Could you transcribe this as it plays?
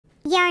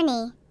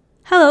Yarny.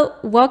 Hello,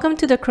 welcome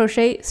to the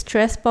Crochet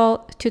Stress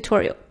Ball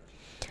tutorial.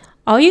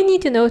 All you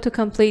need to know to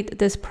complete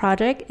this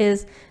project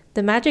is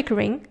the magic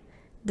ring,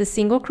 the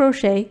single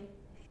crochet,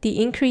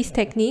 the increase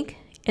technique,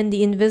 and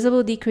the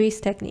invisible decrease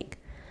technique.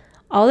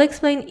 I'll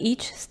explain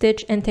each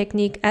stitch and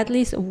technique at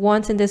least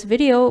once in this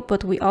video,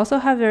 but we also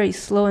have very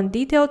slow and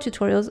detailed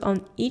tutorials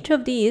on each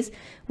of these,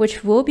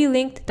 which will be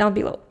linked down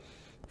below.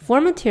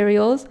 For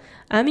materials,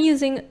 I'm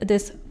using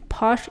this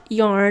Posh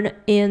yarn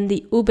in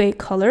the ube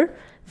color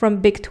from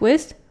Big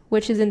Twist,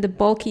 which is in the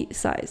bulky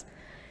size.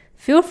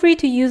 Feel free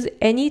to use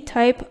any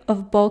type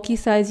of bulky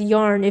size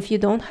yarn if you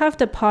don't have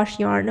the Posh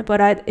yarn, but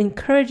I'd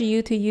encourage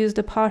you to use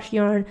the Posh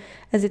yarn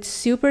as it's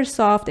super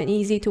soft and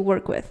easy to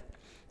work with.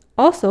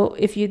 Also,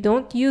 if you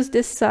don't use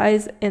this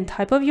size and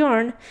type of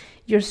yarn,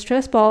 your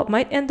stress ball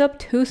might end up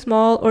too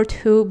small or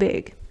too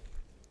big.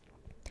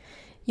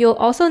 You'll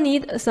also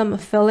need some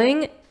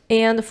filling,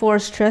 and for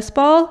stress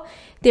ball,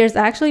 there's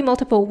actually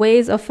multiple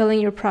ways of filling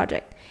your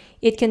project.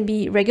 It can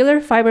be regular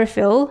fiber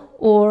fill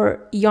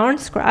or yarn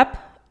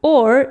scrap,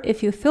 or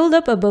if you filled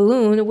up a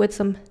balloon with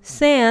some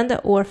sand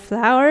or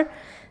flour,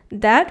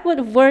 that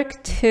would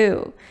work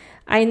too.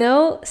 I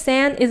know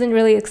sand isn't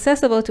really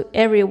accessible to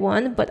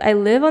everyone, but I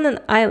live on an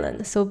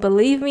island, so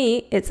believe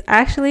me, it's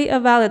actually a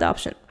valid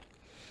option.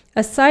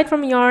 Aside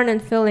from yarn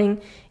and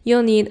filling,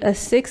 you'll need a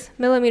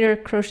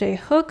 6mm crochet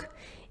hook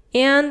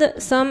and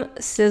some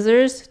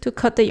scissors to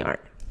cut the yarn.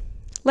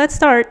 Let's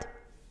start.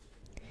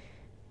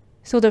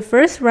 So the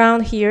first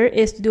round here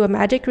is to do a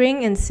magic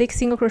ring and 6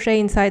 single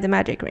crochet inside the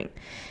magic ring.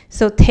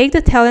 So take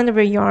the tail end of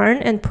your yarn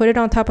and put it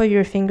on top of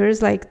your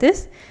fingers like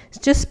this.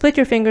 Just split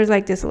your fingers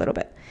like this a little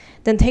bit.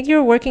 Then take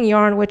your working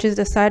yarn, which is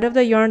the side of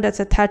the yarn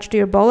that's attached to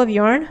your ball of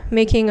yarn,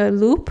 making a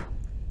loop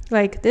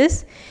like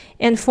this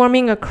and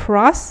forming a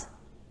cross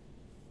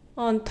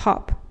on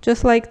top,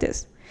 just like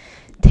this.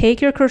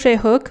 Take your crochet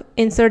hook,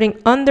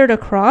 inserting under the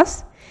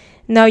cross.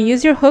 Now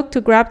use your hook to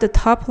grab the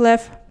top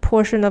left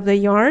portion of the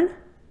yarn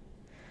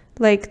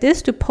like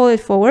this to pull it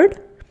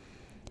forward,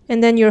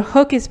 and then your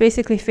hook is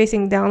basically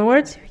facing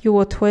downwards. You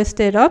will twist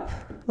it up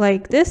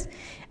like this.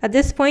 At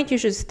this point you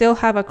should still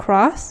have a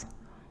cross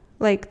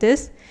like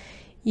this.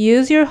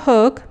 Use your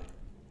hook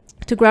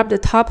to grab the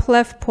top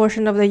left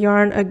portion of the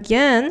yarn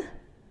again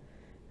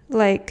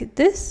like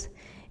this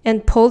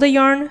and pull the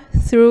yarn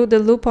through the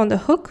loop on the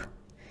hook,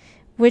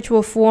 which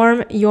will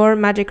form your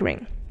magic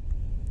ring.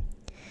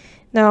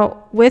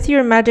 Now with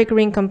your magic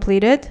ring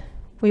completed,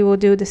 we will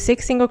do the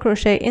 6 single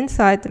crochet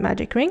inside the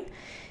magic ring.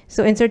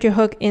 So insert your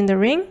hook in the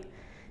ring,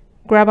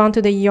 grab onto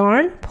the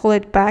yarn, pull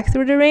it back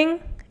through the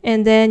ring,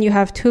 and then you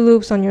have 2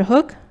 loops on your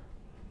hook.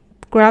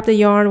 Grab the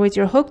yarn with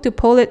your hook to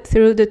pull it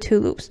through the 2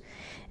 loops.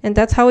 And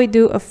that's how we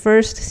do a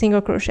first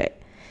single crochet.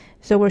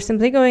 So we're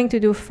simply going to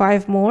do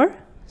 5 more.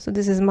 So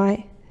this is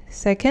my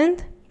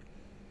second,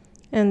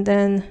 and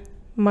then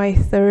my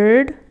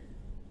third,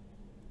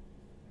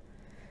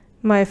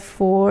 my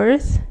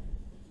fourth,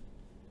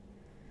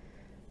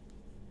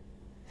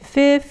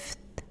 fifth,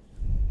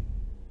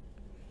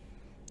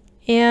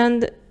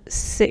 and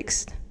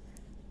sixth.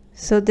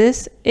 So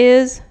this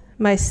is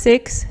my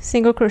 6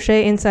 single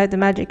crochet inside the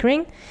magic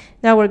ring.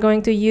 Now we're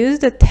going to use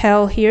the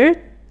tail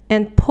here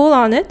and pull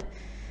on it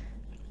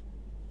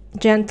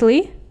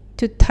gently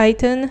to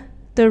tighten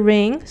the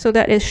ring so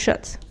that it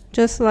shuts,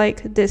 just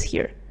like this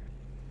here.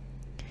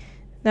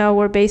 Now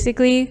we're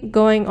basically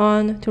going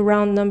on to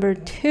round number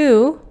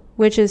 2,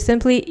 which is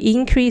simply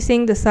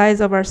increasing the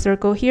size of our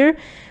circle here.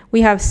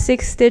 We have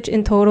 6 stitches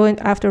in total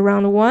after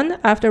round 1.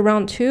 After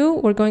round 2,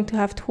 we're going to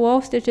have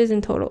 12 stitches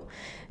in total.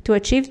 To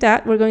achieve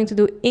that, we're going to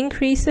do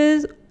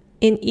increases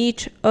in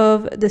each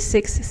of the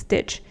 6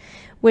 stitch,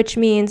 which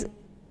means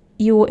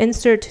you will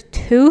insert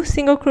 2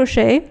 single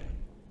crochet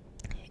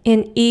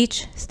in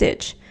each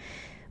stitch,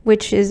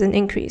 which is an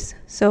increase.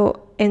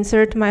 So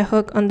insert my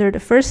hook under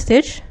the first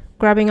stitch,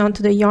 grabbing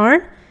onto the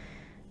yarn,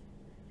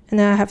 and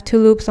then I have 2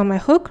 loops on my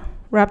hook.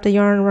 Wrap the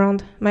yarn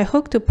around my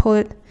hook to pull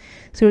it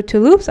through 2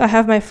 loops. I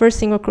have my first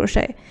single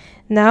crochet.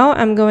 Now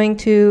I'm going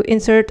to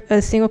insert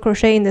a single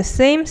crochet in the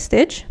same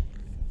stitch,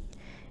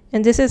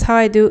 and this is how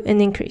I do an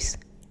increase.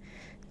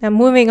 Now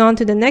moving on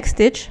to the next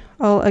stitch,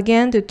 I'll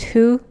again do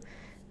 2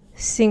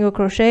 single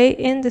crochet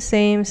in the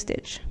same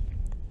stitch.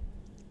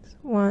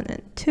 1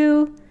 and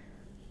 2,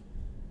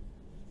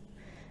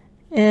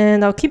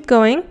 and I'll keep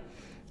going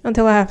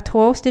until I have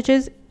 12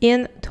 stitches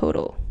in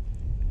total.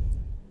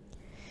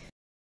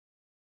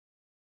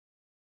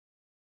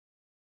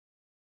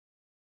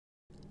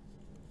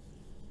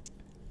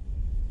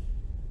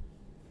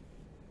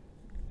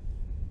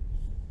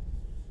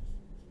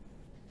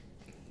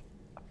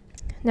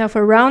 Now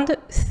for round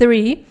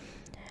 3,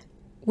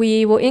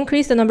 we will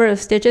increase the number of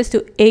stitches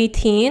to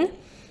 18.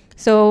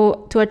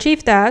 So to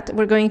achieve that,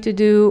 we're going to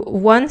do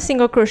 1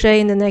 single crochet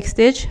in the next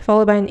stitch,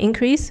 followed by an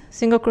increase,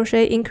 single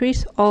crochet,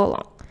 increase all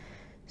along.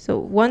 So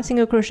 1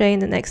 single crochet in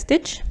the next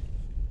stitch.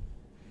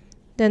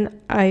 Then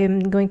I am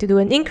going to do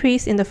an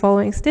increase in the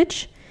following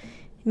stitch,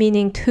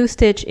 meaning 2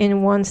 stitch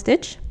in 1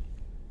 stitch.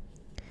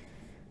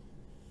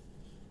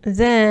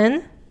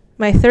 Then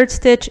My third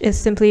stitch is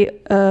simply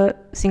a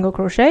single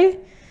crochet.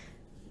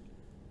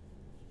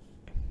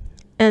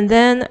 And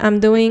then I'm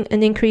doing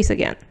an increase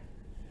again.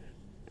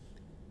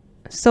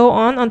 So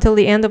on until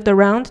the end of the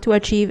round to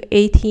achieve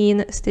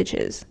 18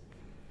 stitches.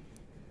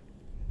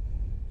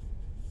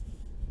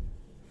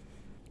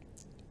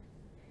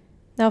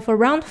 Now for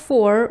round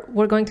 4,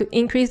 we're going to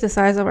increase the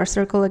size of our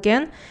circle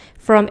again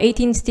from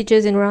 18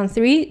 stitches in round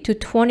 3 to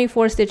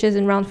 24 stitches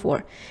in round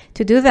 4.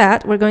 To do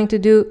that, we're going to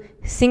do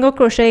single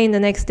crochet in the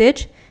next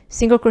stitch,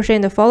 single crochet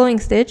in the following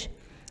stitch,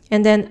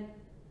 and then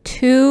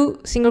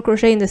 2 single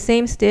crochet in the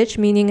same stitch,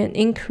 meaning an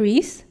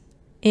increase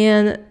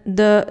in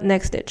the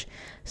next stitch.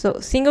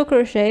 So single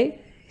crochet,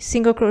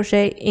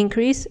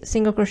 increase,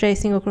 single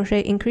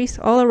crochet, increase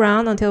all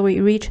around until we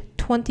reach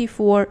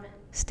 24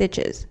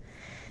 stitches.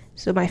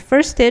 So my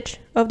first stitch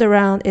of the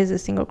round is a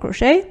single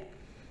crochet.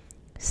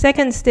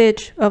 Second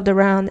stitch of the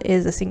round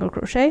is a single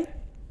crochet.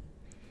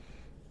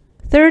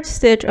 Third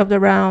stitch of the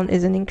round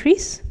is an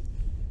increase.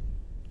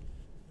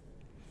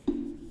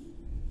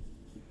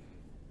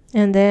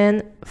 And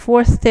then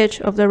fourth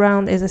stitch of the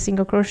round is a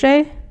single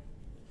crochet.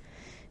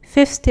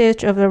 Fifth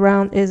stitch of the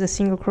round is a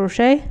single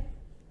crochet.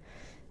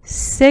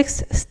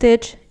 Sixth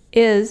stitch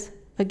is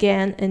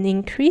again an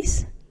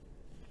increase,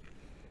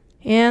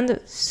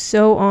 and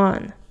so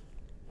on.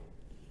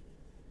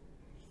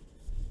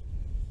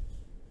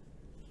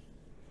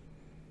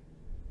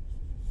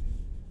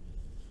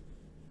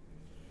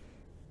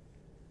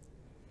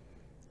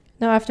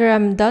 Now after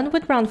I'm done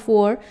with round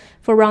 4,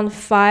 for round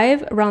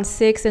 5, round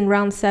 6, and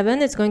round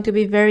 7, it's going to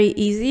be very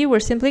easy. We're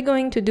simply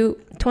going to do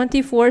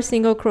 24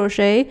 single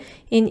crochet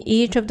in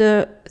each of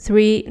the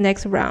 3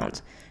 next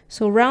rounds.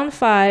 So round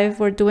 5,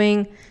 we're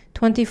doing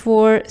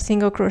 24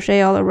 single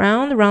crochet all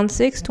around. Round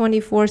 6,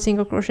 24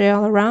 single crochet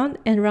all around.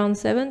 And round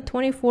 7,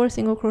 24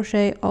 single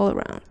crochet all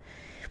around.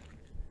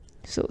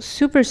 So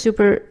super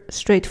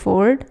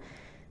straightforward.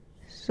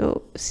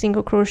 So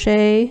single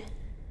crochet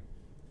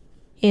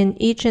in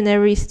each and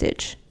every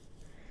stitch.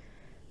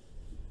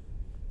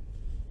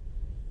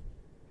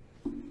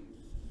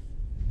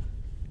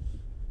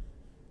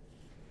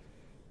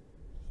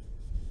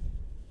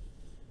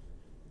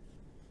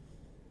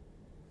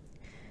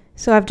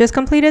 So I've just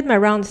completed my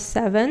round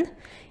 7,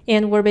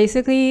 and we're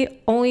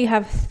basically only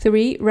have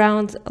 3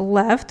 rounds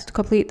left to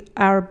complete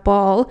our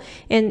ball.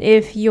 And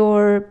if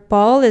your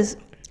ball is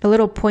a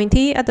little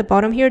pointy at the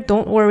bottom here,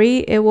 don't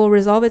worry, it will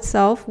resolve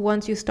itself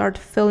once you start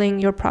filling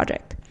your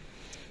project.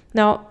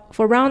 Now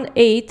for round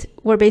 8,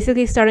 we're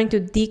basically starting to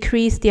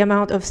decrease the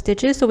amount of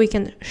stitches so we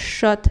can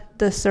shut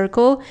the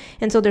circle,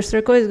 and so the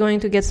circle is going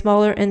to get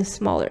smaller and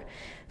smaller.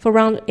 For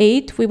round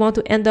 8, we want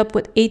to end up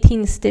with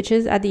 18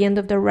 stitches at the end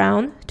of the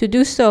round. To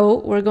do so,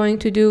 we're going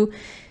to do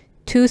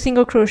 2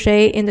 single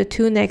crochet in the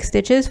 2 next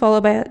stitches,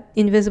 followed by an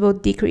invisible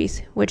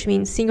decrease, which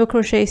means single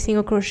crochet,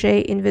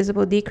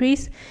 invisible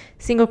decrease,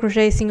 single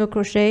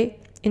crochet,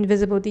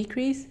 invisible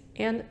decrease,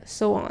 and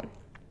so on.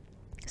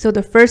 So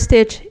the first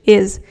stitch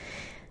is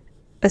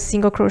a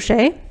single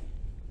crochet.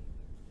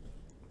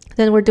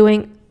 Then we're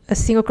doing a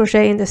single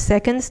crochet in the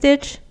second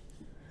stitch.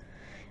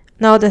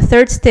 Now the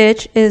third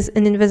stitch is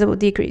an invisible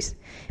decrease,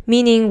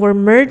 meaning we're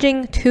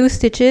merging 2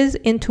 stitches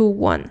into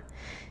 1.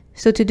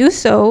 So to do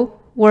so,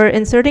 we're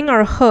inserting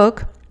our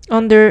hook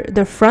under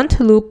the front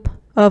loop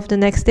of the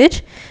next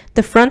stitch.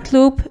 The front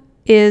loop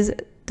is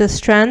the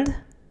strand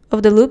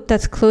of the loop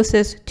that's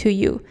closest to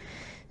you.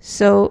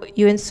 So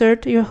you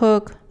insert your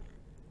hook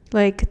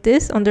like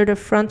this under the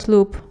front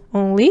loop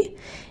only,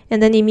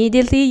 and then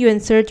immediately you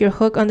insert your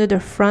hook under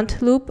the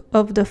front loop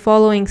of the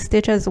following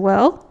stitch as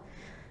well,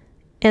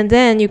 and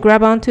then you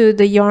grab onto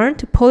the yarn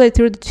to pull it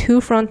through the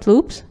 2 front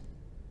loops,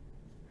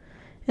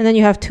 and then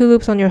you have 2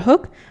 loops on your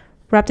hook.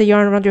 Wrap the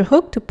yarn around your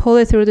hook to pull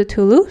it through the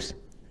 2 loops.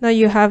 Now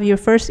you have your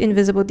first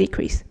invisible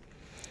decrease.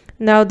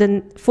 Now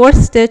the 4th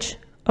stitch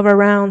of a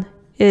round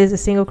is a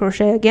single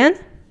crochet again.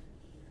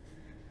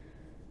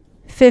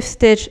 5th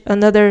stitch,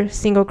 another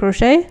single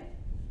crochet.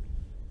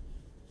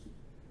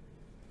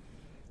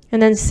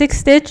 And then 6th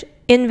stitch,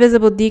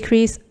 invisible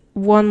decrease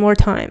 1 more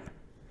time.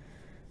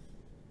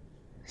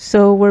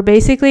 So we're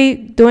basically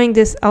doing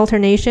this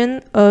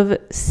alternation of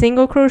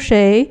single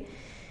crochet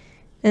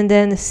and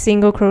then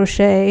single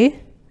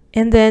crochet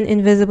and then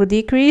invisible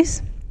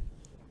decrease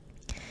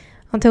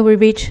until we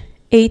reach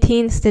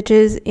 18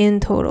 stitches in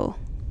total.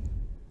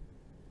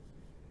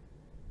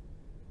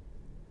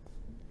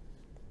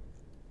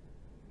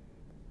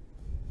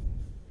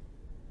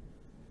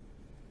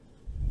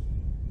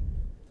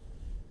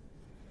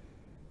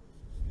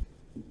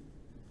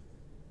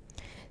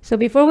 So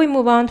before we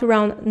move on to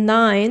round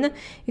 9,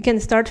 you can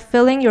start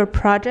filling your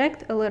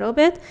project a little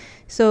bit.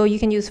 So you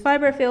can use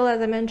fiber fill, as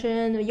I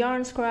mentioned,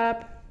 yarn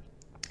scrap,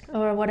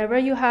 or whatever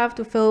you have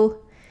to fill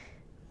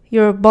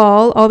your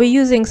ball. I'll be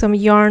using some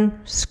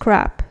yarn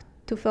scrap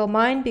to fill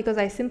mine because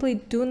I simply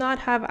do not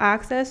have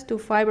access to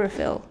fiber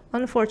fill,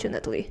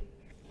 unfortunately.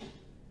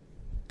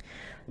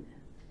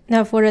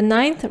 Now for the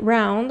 9th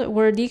round,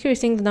 we're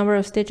decreasing the number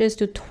of stitches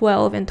to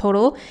 12 in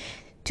total.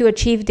 To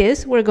achieve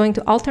this, we're going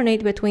to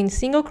alternate between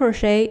single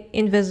crochet,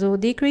 invisible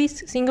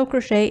decrease, single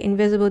crochet,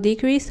 invisible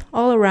decrease,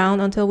 all around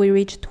until we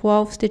reach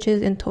 12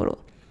 stitches in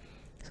total.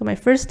 So my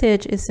first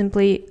stitch is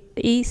simply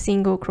a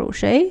single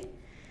crochet.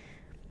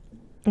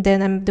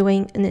 Then I'm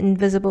doing an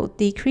invisible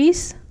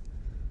decrease.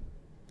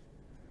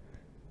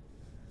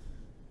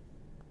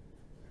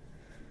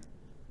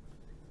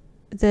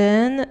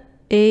 Then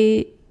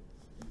a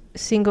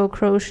single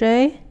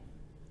crochet.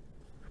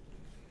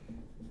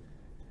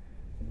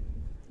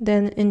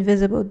 Then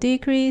invisible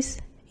decrease,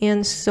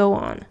 and so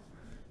on.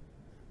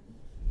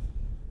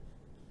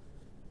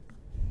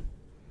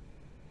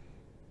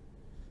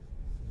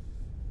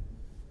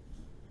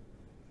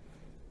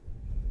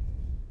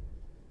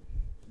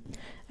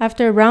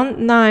 After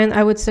round 9,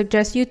 I would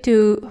suggest you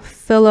to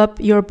fill up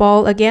your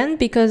ball again,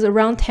 because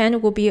round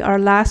 10 will be our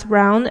last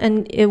round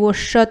and it will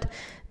shut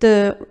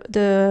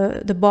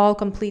the ball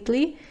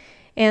completely.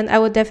 And I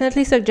would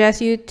definitely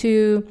suggest you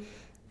to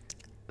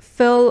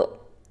fill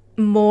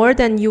more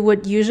than you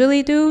would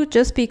usually do,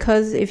 just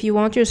because if you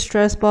want your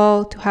stress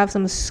ball to have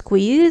some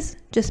squeeze,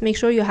 just make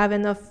sure you have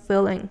enough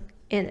filling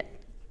in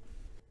it.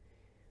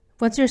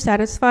 Once you're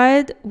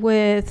satisfied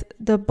with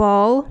the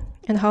ball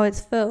and how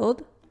it's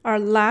filled, our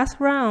last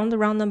round,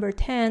 round number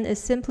 10, is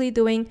simply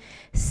doing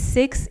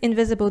 6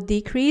 invisible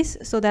decrease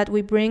so that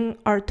we bring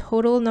our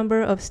total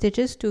number of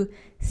stitches to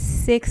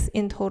 6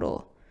 in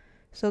total.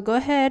 So go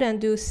ahead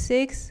and do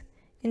 6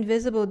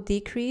 invisible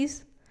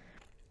decrease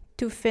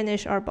to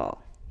finish our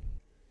ball.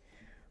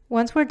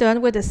 Once we're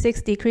done with the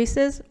 6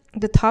 decreases,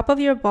 the top of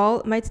your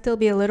ball might still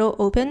be a little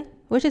open,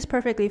 which is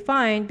perfectly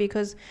fine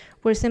because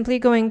we're simply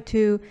going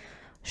to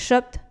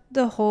shut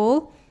the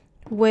hole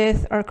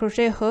with our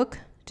crochet hook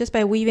just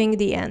by weaving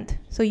the end.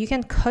 So you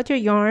can cut your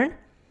yarn.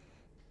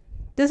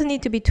 Doesn't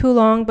need to be too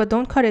long, but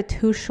don't cut it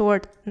too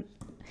short.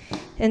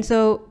 And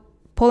so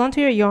pull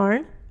onto your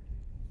yarn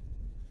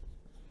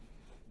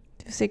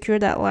to secure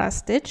that last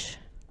stitch.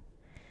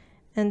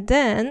 And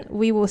then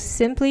we will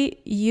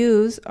simply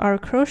use our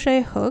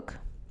crochet hook,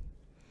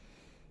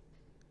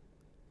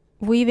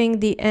 weaving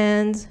the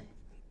ends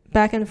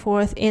back and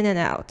forth, in and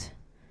out.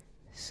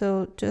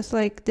 So just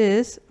like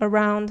this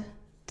around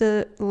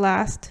the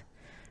last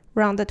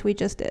round that we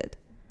just did.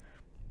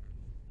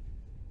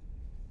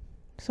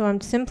 So I'm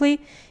simply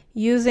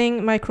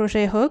using my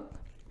crochet hook,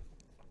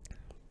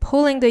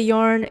 pulling the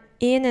yarn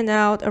in and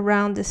out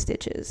around the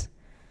stitches.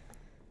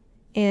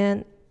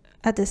 And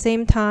at the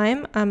same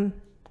time, I'm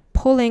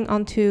pulling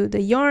onto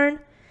the yarn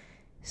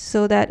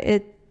so that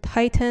it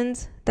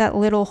tightens that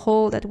little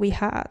hole that we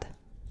had.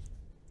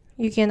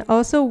 You can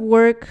also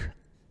work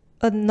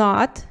a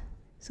knot,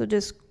 so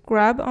just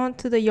grab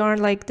onto the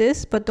yarn like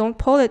this, but don't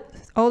pull it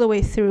all the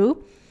way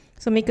through.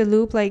 So make a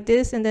loop like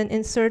this and then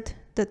insert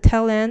the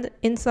tail end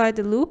inside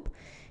the loop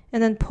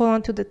and then pull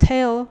onto the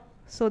tail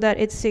so that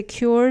it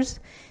secures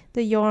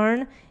the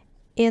yarn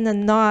in a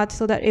knot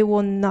so that it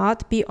will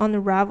not be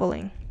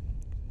unraveling.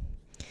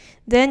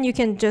 Then you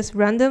can just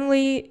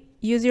randomly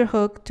use your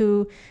hook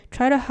to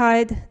try to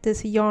hide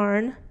this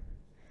yarn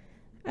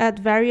at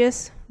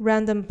various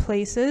random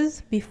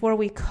places before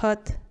we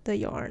cut the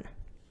yarn.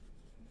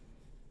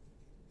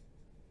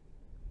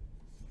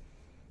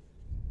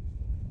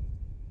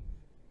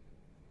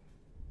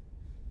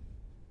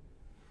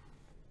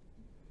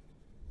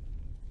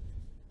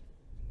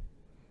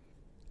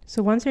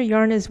 So once your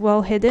yarn is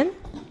well hidden,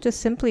 just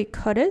simply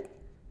cut it.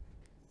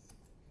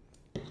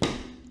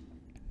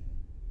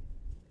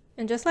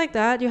 And just like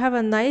that, you have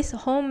a nice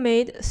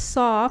homemade,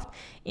 soft,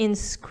 and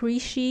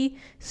squishy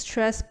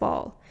stress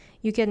ball.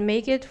 You can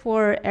make it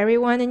for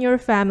everyone in your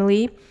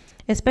family,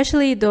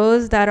 especially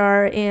those that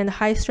are in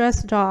high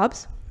stress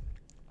jobs.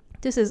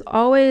 This is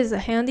always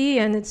handy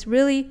and it's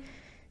really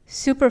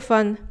super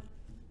fun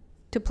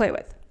to play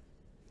with.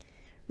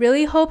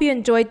 Really hope you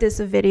enjoyed this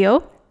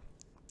video.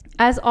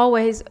 As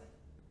always,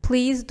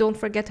 please don't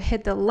forget to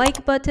hit the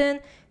like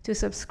button, to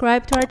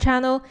subscribe to our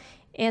channel,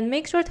 and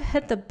make sure to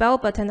hit the bell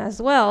button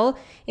as well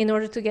in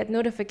order to get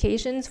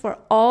notifications for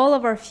all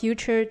of our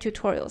future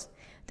tutorials.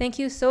 Thank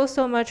you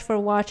so much for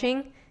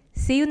watching.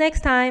 See you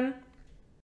next time.